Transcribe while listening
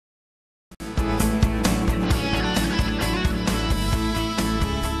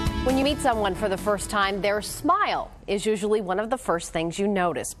you meet someone for the first time, their smile is usually one of the first things you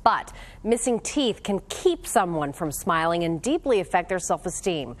notice. But missing teeth can keep someone from smiling and deeply affect their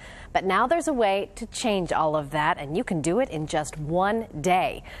self-esteem. But now there's a way to change all of that, and you can do it in just one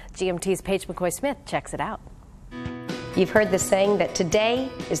day. GMT's Paige McCoy-Smith checks it out. You've heard the saying that today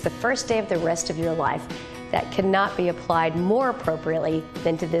is the first day of the rest of your life. That cannot be applied more appropriately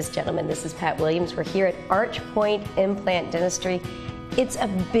than to this gentleman. This is Pat Williams. We're here at Archpoint Implant Dentistry. It's a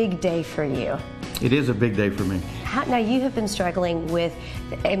big day for you. It is a big day for me. Now, you have been struggling with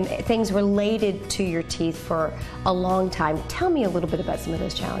things related to your teeth for a long time. Tell me a little bit about some of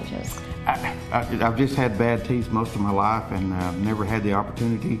those challenges. I've just had bad teeth most of my life, and never had the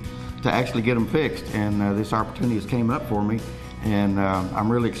opportunity to actually get them fixed. And this opportunity has came up for me, and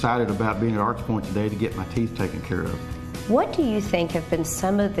I'm really excited about being at Archpoint today to get my teeth taken care of. What do you think have been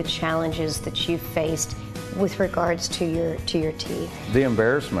some of the challenges that you've faced with regards to your teeth? The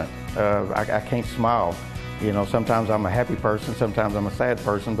embarrassment. I can't smile. You know, sometimes I'm a happy person, sometimes I'm a sad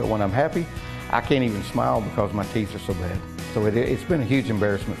person, but when I'm happy, I can't even smile because my teeth are so bad. So it's been a huge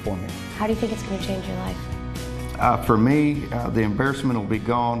embarrassment for me. How do you think it's going to change your life? For me, the embarrassment will be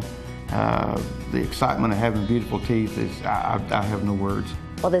gone. The excitement of having beautiful teeth is, I have no words.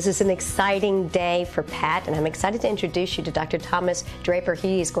 Well, this is an exciting day for Pat, and I'm excited to introduce you to Dr. Thomas Draper.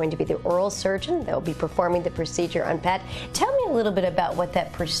 He is going to be the oral surgeon that will be performing the procedure on Pat. Tell me a little bit about what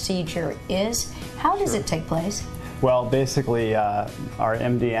that procedure is. How does it take place? Well, basically, our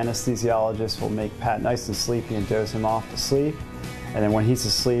MD anesthesiologist will make Pat nice and sleepy and doze him off to sleep. And then when he's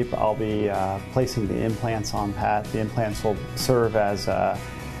asleep, I'll be placing the implants on Pat. The implants will serve as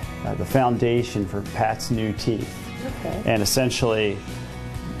the foundation for Pat's new teeth. Okay. And essentially,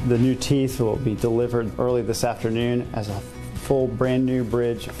 the new teeth will be delivered early this afternoon as a full brand new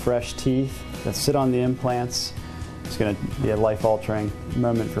bridge of fresh teeth that sit on the implants. It's going to be a life-altering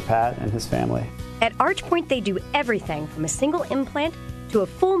moment for Pat and his family. At Archpoint, they do everything from a single implant to a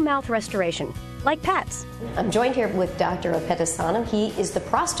full mouth restoration, like Pat's. I'm joined here with Dr. Opetasano. He is the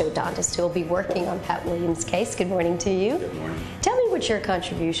prostodontist who will be working on Pat Williams' case. Good morning to you. Good morning. Tell me what your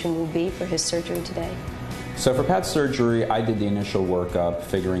contribution will be for his surgery today. So for Pat's surgery, I did the initial workup,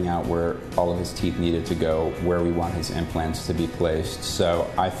 figuring out where all of his teeth needed to go, where we want his implants to be placed.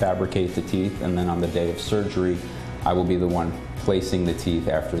 So I fabricate the teeth, and then on the day of surgery, I will be the one placing the teeth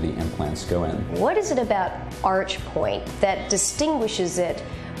after the implants go in. What is it about Archpoint that distinguishes it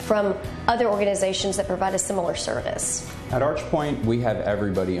from other organizations that provide a similar service? At Archpoint, we have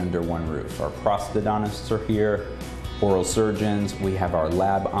everybody under one roof. Our prosthodontists are here, oral surgeons, we have our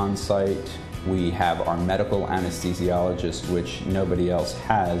lab on site, we have our medical anesthesiologist, which nobody else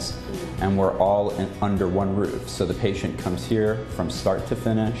has, and we're all under one roof. So the patient comes here from start to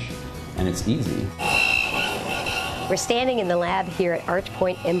finish, and it's easy. We're standing in the lab here at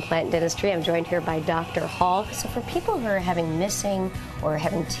Archpoint Implant Dentistry. I'm joined here by Dr. Hall. So for people who are having missing or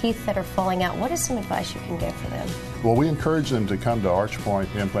having teeth that are falling out, what is some advice you can give for them? Well, we encourage them to come to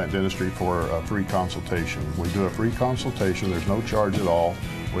Archpoint Implant Dentistry for a free consultation. We do a free consultation. There's no charge at all.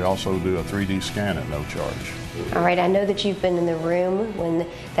 We also do a 3D scan at no charge. All right, I know that you've been in the room when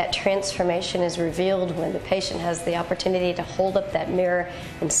that transformation is revealed, when the patient has the opportunity to hold up that mirror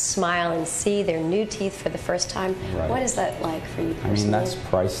and smile and see their new teeth for the first time. Right. What is that like for you personally? I mean, that's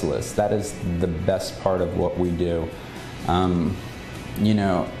priceless. That is the best part of what we do. You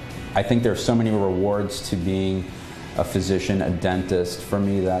know, I think there's so many rewards to being a physician, a dentist. For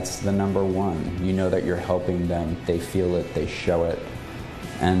me, that's the number one. You know that you're helping them. They feel it, they show it.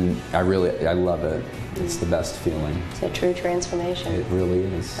 And I love it. It's the best feeling. It's a true transformation. It really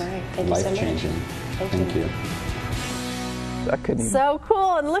is. All right, thank you so much. Life-changing. Thank you. I couldn't even... So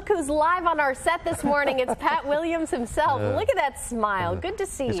cool, and look who's live on our set this morning. It's Pat Williams himself. Look at that smile. Good to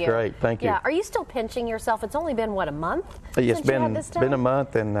see you. It's great, thank you. Yeah, are you still pinching yourself? It's only been, what, a month It's since you had this done? been a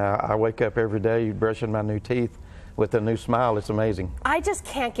month, and I wake up every day brushing my new teeth with a new smile. It's amazing. I just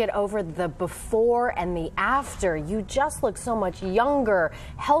can't get over the before and the after. You just look so much younger,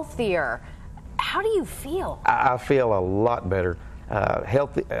 healthier. How do you feel? I feel a lot better.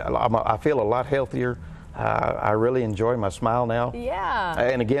 Healthy. I feel a lot healthier. I really enjoy my smile now. Yeah.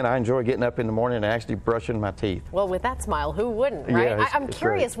 And again, I enjoy getting up in the morning and actually brushing my teeth. Well, with that smile, who wouldn't, right? Yeah, I'm it's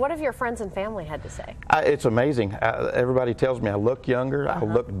curious, great. what have your friends and family had to say? It's amazing. Everybody tells me I look younger, I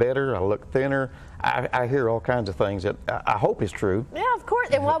look better, I look thinner. I hear all kinds of things that I hope is true. Yeah, of course.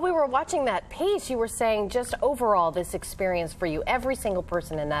 And while we were watching that piece, you were saying just overall this experience for you, every single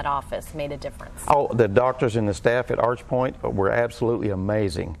person in that office made a difference. Oh, the doctors and the staff at Archpoint were absolutely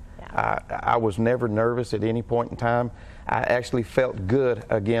amazing. I was never nervous at any point in time. I actually felt good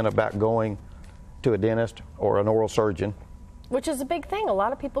again about going to a dentist or an oral surgeon Which is a big thing. A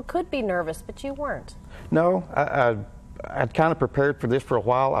lot of people could be nervous, but you weren't. No, I'd kind of prepared for this for a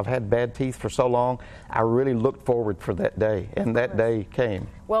while. I've had bad teeth for so long. I really looked forward for that day, and that day came.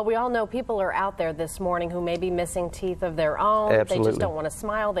 Well, we all know people are out there this morning who may be missing teeth of their own. Absolutely. They just don't want to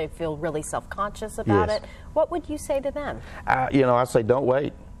smile. They feel really self-conscious about Yes. it. What would you say to them? You know, I say don't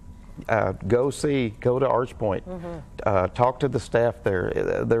wait. Go to Archpoint. Talk to the staff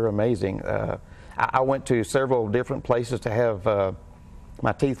there. They're amazing. I went to several different places to have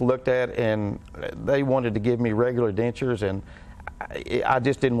my teeth looked at, and they wanted to give me regular dentures, and I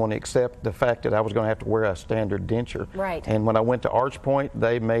just didn't want to accept the fact that I was going to have to wear a standard denture. Right. And when I went to Archpoint,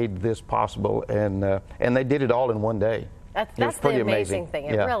 they made this possible, and they did it all in one day. That's pretty the amazing thing.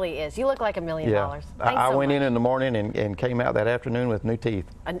 It Yeah. really is. You look like $1 million. Yeah. Thanks I so went much. in the morning and came out that afternoon with new teeth.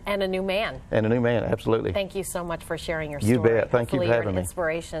 And a new man. And a new man, absolutely. Thank you so much for sharing your You story. bet. Thank you for Hopefully you're having an me.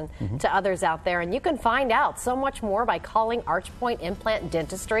 inspiration to others out there. And you can find out so much more by calling Archpoint Implant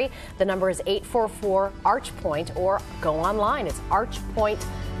Dentistry. The number is 844-ARCHPOINT, or go online. It's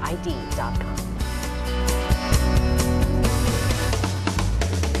archpointid.com.